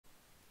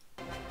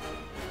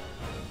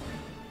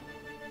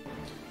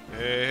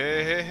Hey,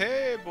 hey, hey,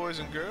 hey, boys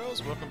and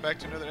girls. Welcome back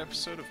to another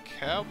episode of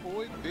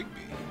Cowboy Bigby.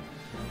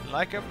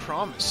 Like I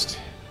promised,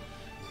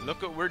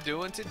 look what we're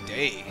doing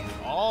today.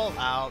 All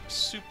out,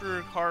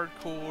 super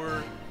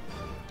hardcore,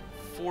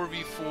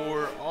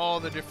 4v4, all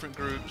the different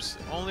groups.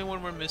 The only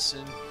one we're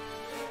missing,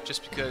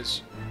 just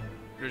because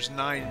there's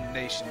 9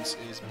 nations,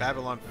 is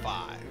Babylon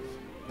 5.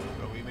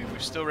 But we're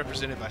still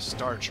represented by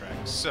Star Trek.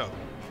 So,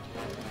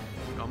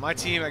 on my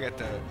team, I got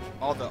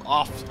all the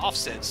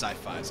offset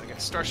sci-fis. I got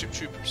Starship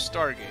Troopers,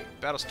 Stargate,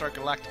 Battlestar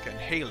Galactica, and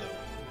Halo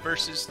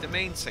versus the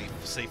main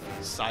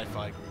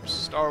sci-fi groups: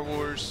 Star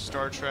Wars,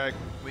 Star Trek,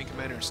 Wing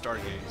Commander, and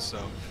Stargate. So,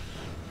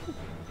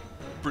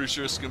 pretty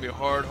sure it's gonna be a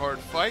hard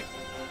fight.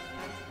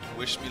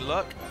 Wish me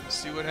luck.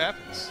 See what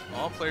happens.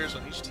 All players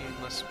on each team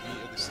must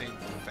be of the same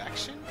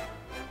faction.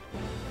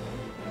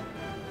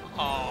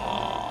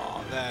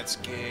 Oh, that's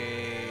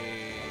gay.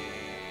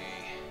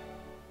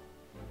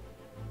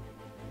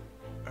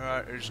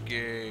 Alright, there's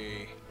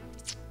gay.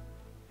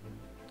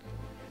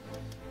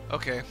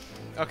 Okay.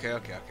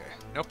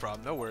 No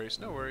problem. No worries.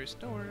 What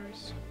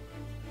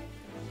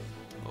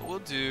we'll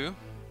do,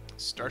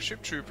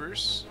 Starship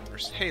Troopers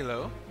versus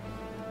Halo.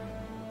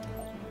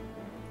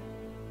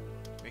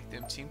 Make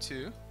them team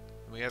 2. And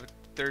we have a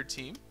third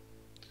team.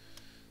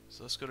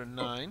 So let's go to 9.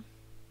 1,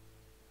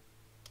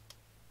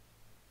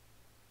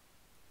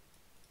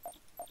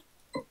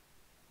 2,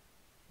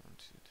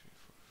 3,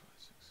 4, 5,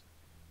 6.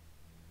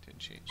 Didn't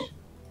change.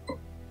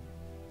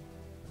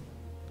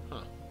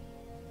 Huh.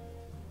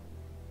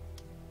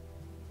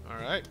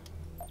 Alright.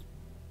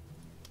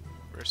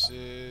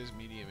 Versus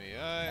medium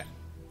AI.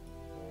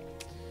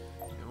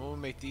 And we'll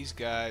make these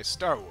guys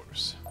Star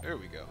Wars. There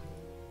we go.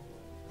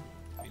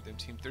 Make them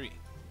team 3.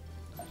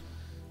 I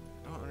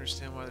don't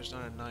understand why there's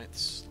not a 9th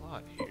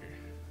slot here.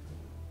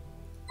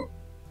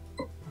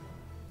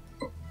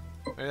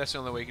 Maybe that's the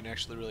only way you can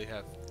actually really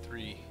have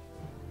 3.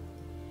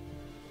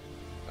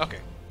 Okay,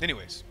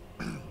 anyways.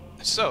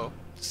 So,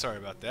 sorry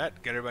about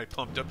that. Got everybody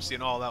pumped up to see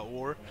an all-out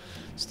war.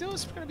 Still,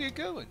 it's going to be a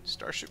good one.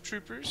 Starship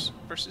Troopers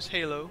versus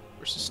Halo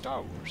versus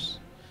Star Wars.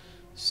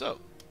 So,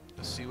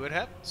 let's see what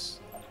happens.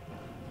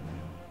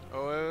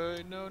 Oh,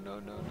 no.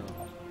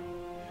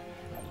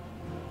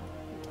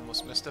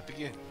 Almost messed up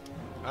again.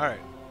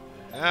 Alright,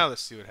 now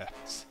let's see what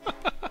happens.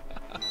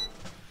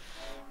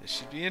 This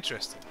should be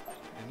interesting.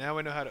 And now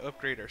we know how to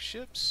upgrade our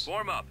ships.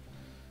 Form up.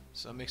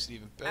 So that makes it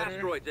even better.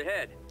 Asteroids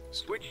ahead.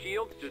 Switch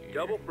shields to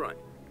double front.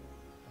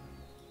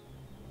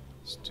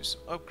 Let's do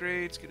some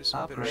upgrades, get us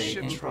some better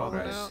ships rolling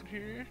out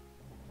here.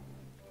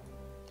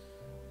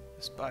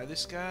 Let's buy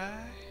this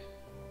guy.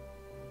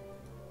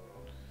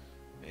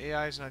 The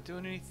AI is not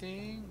doing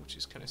anything, which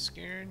is kind of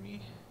scaring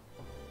me.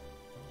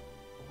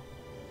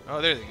 Oh,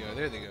 there they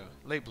go.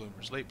 Late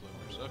bloomers.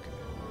 Okay.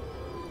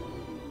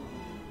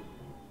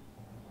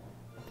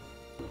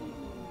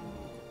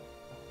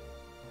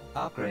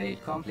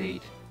 Upgrade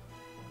complete.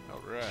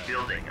 Alright.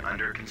 Building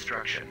under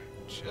construction.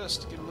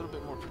 Just to get a little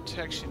bit more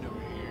protection over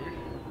here.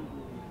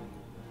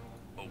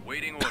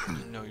 Awaiting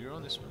orders. No, you're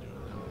on this one.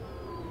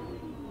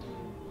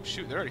 Oh,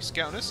 shoot, they're already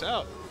scouting us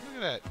out.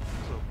 Look at that.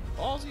 Little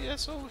ballsy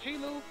SO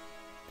Halo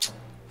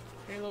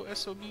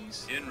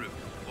SOBs. En route.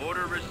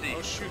 Order received.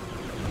 Oh, shoot.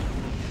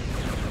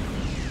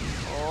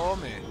 Oh,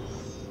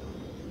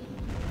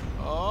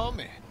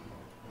 man.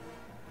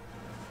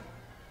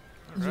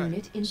 Right.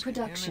 Unit in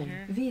production.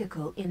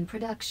 Vehicle in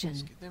production.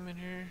 Let's get them in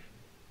here.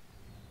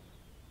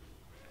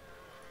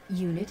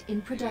 Unit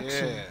in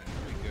production. Yeah, there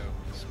we go.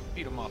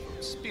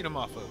 Speed them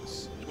off of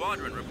us.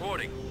 Squadron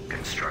reporting.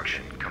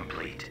 Construction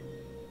complete.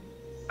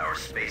 Our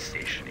space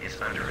station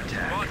is under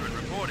attack. Squadron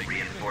reporting.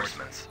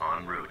 Reinforcements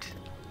en route.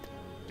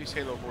 These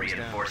Halo boys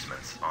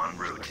Reinforcements en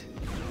route.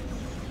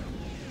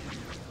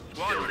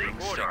 Squadron Building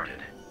reporting.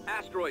 started.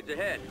 Asteroids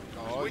ahead.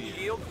 Oh, Switch yeah.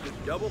 shields to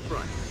double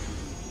front.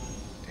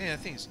 Damn, that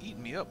thing's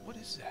eating me up. What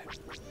is that?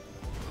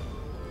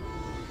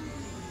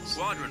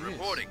 Squadron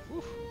reporting.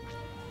 Oof.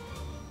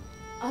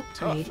 Upgrade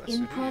Tough, in that's what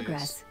it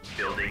progress.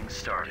 Building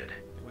started.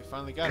 We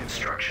finally got it.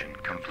 Construction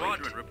complete.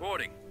 Squadron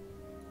reporting.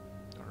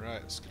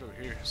 Alright, let's get over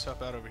here. Let's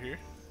hop out over here.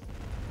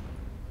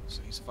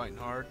 So he's fighting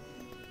hard.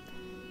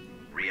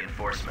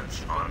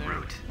 Reinforcements en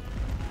route.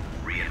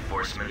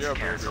 Reinforcements Yeah,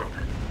 cancelled.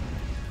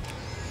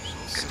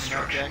 Cinematic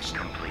Construction action.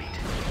 complete.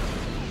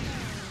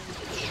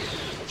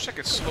 Wish I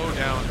could slow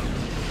down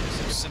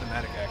some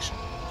cinematic action.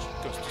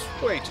 It goes just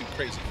way too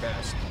crazy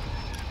fast.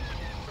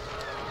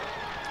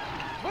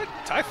 What?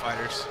 TIE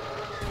fighters?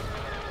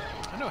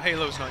 I know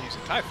Halo's not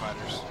using TIE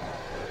fighters.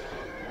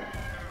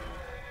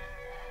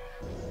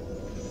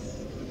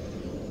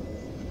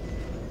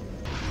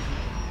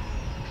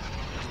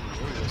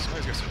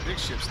 Somebody's got some big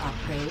ships.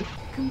 Upgrade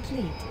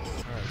complete.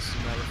 Alright, let's see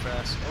now they're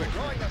fast. Oh,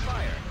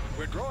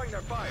 We're drawing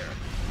their fire.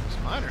 it's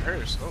mine or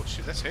hers? Oh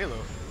shoot, that's Halo.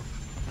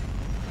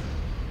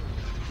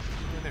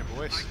 Get in there,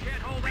 boys. I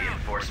can't hold out.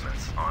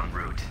 Reinforcements en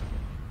route.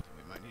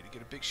 We might need to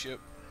get a big ship.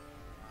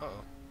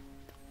 Uh-oh.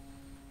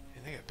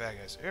 And they got bad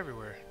guys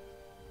everywhere.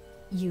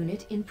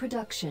 Unit in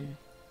production.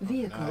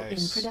 Vehicle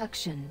Nice. in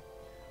production.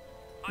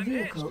 I'm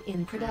Vehicle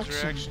in Cruiser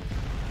production. action.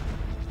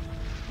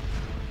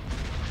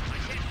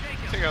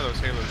 take out those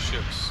Halo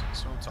ships.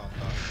 That's what I'm talking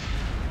about.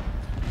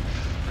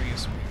 Bring in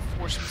some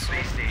reinforcements.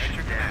 Space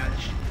station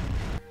damaged.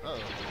 Uh oh.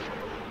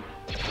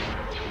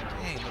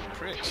 Dang, little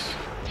pricks.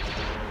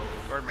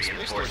 Guard my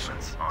space station.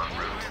 Reinforcements en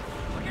route.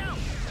 Look out!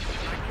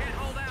 I can't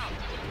hold out.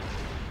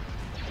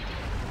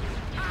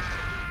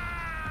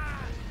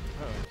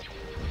 Uh-oh.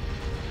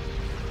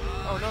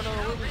 Oh, no.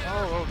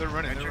 Oh, they're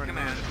running. They're running.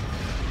 Command.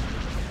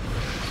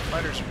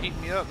 Fighters are eating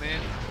me up,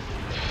 man.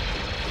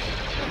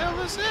 What the hell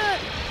is that?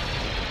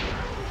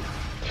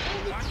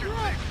 Holy Watch your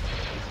crap. six.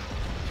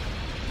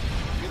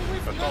 Get away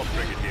from Assault that.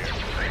 Brigadier.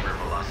 Hyper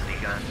velocity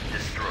gun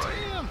destroyed.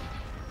 Damn.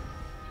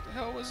 What the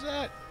hell was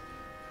that?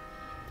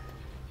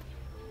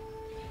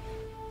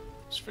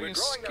 It's We're freaking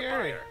drawing their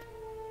scary. fire.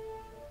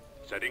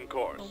 Setting I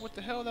course. don't know what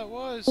the hell that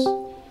was.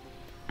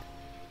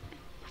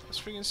 That's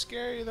freaking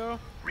scary, though.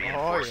 Oh, yeah,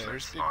 there's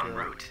Reinforcements Big en Girl.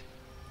 route.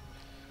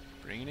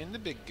 Bringing in the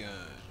big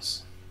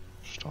guns.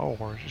 Star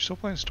Wars. You still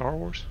playing Star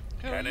Wars?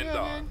 Hell Cannon yeah,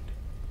 down. man.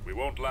 We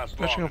won't last I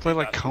long. thought you were if gonna play we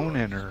like pass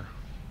Conan through. or.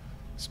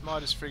 This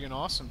mod is freaking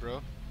awesome,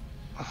 bro.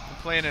 I'm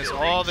playing as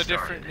Building all the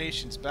started. different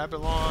nations.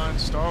 Babylon,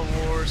 Star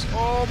Wars.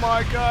 Oh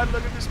my god,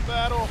 look at this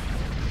battle.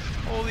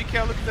 Holy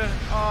cow, look at the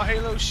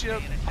Halo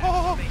ship.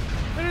 Oh,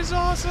 that is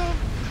awesome.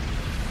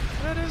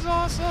 That is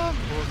awesome.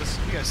 Oh,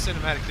 we got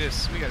cinematic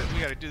this. We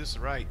gotta do this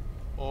right.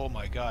 Oh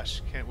my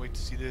gosh, can't wait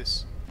to see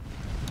this.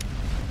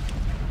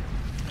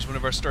 There's one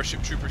of our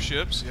Starship Trooper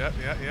ships. Yep.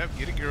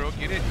 Get it, girl,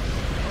 get it.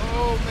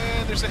 Oh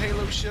man, there's a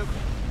Halo ship.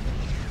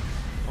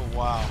 Oh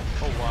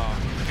wow.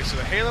 Okay, so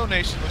the Halo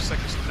Nation looks like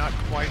it's not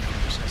quite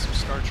finished. That's some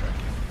Star Trek.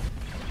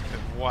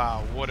 And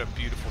wow, what a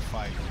beautiful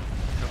fight.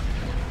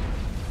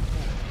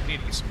 We need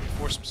to get some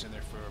reinforcements in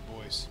there for our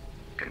boys.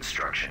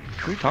 Construction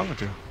Who are you talking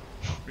to?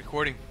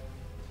 Recording.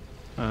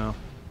 Oh.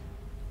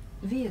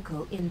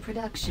 Vehicle in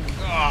production.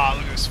 Oh,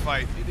 look at this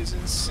fight. It is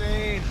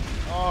insane.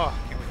 Oh,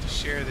 I can't wait to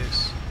share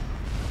this.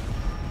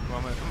 Well,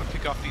 I'm gonna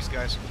pick off these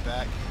guys from the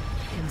back.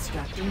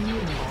 Constructing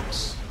unit.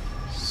 Honks.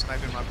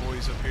 Sniping my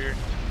boys up here.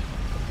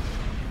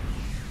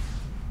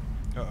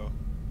 Uh-oh.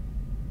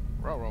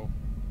 Roll.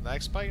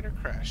 Lag spike or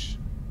crash?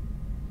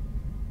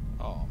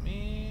 Oh,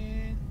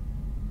 man.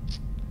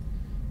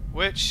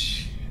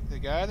 Which, the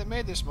guy that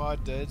made this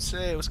mod did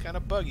say it was kind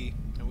of buggy.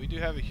 And we do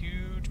have a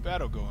huge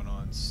battle going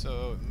on,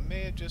 so it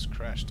may have just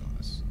crashed on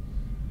us.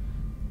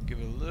 Give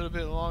it a little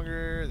bit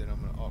longer, then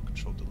I'm going to alt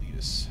control delete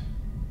us.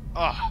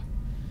 Ah!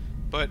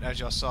 But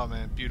as y'all saw,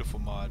 man, beautiful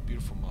mod,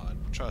 beautiful mod.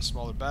 We'll try a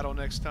smaller battle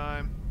next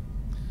time.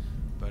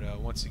 But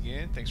once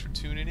again, thanks for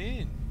tuning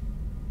in.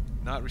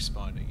 Not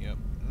responding, yep.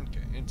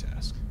 Okay, in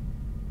task.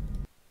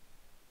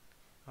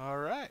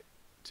 Alright,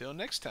 till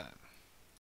next time.